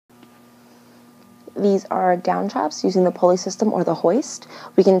These are down chops using the pulley system or the hoist.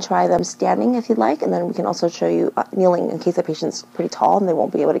 We can try them standing if you'd like, and then we can also show you kneeling in case the patient's pretty tall and they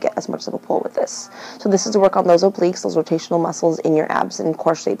won't be able to get as much of a pull with this. So this is to work on those obliques, those rotational muscles in your abs and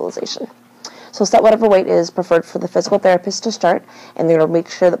core stabilization. So set whatever weight is preferred for the physical therapist to start, and they're going to make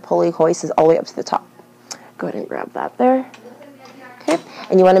sure the pulley hoist is all the way up to the top. Go ahead and grab that there. Okay,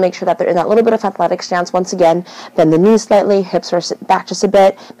 and you want to make sure that they're in that little bit of athletic stance. Once again, bend the knees slightly, hips are back just a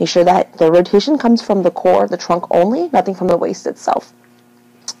bit. Make sure that the rotation comes from the core, the trunk only, nothing from the waist itself.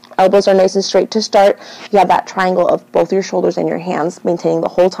 Elbows are nice and straight to start. You have that triangle of both your shoulders and your hands, maintaining the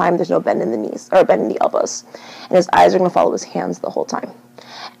whole time. There's no bend in the knees, or bend in the elbows. And his eyes are going to follow his hands the whole time.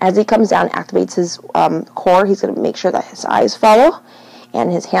 As he comes down, activates his core, he's going to make sure that his eyes follow,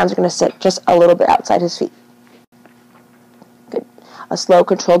 and his hands are going to sit just a little bit outside his feet. Good. A slow,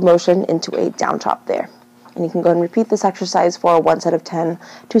 controlled motion into a down chop there. And you can go ahead and repeat this exercise for 1 set of 10,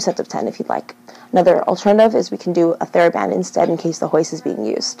 2 sets of 10 if you'd like. Another alternative is we can do a TheraBand instead in case the hoist is being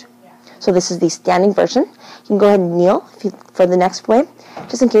used. So this is the standing version. You can go ahead and kneel for the next way,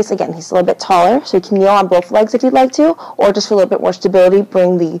 just in case, again, he's a little bit taller, so you can kneel on both legs if you'd like to, or just for a little bit more stability,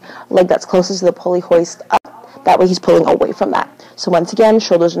 bring the leg that's closest to the pulley hoist up. That way he's pulling away from that. So once again,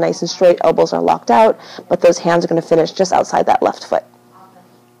 shoulders are nice and straight, elbows are locked out, but those hands are going to finish just outside that left foot.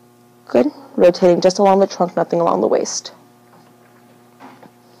 Good. Rotating just along the trunk, nothing along the waist.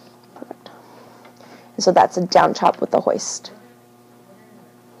 Perfect. And so that's a down chop with the hoist.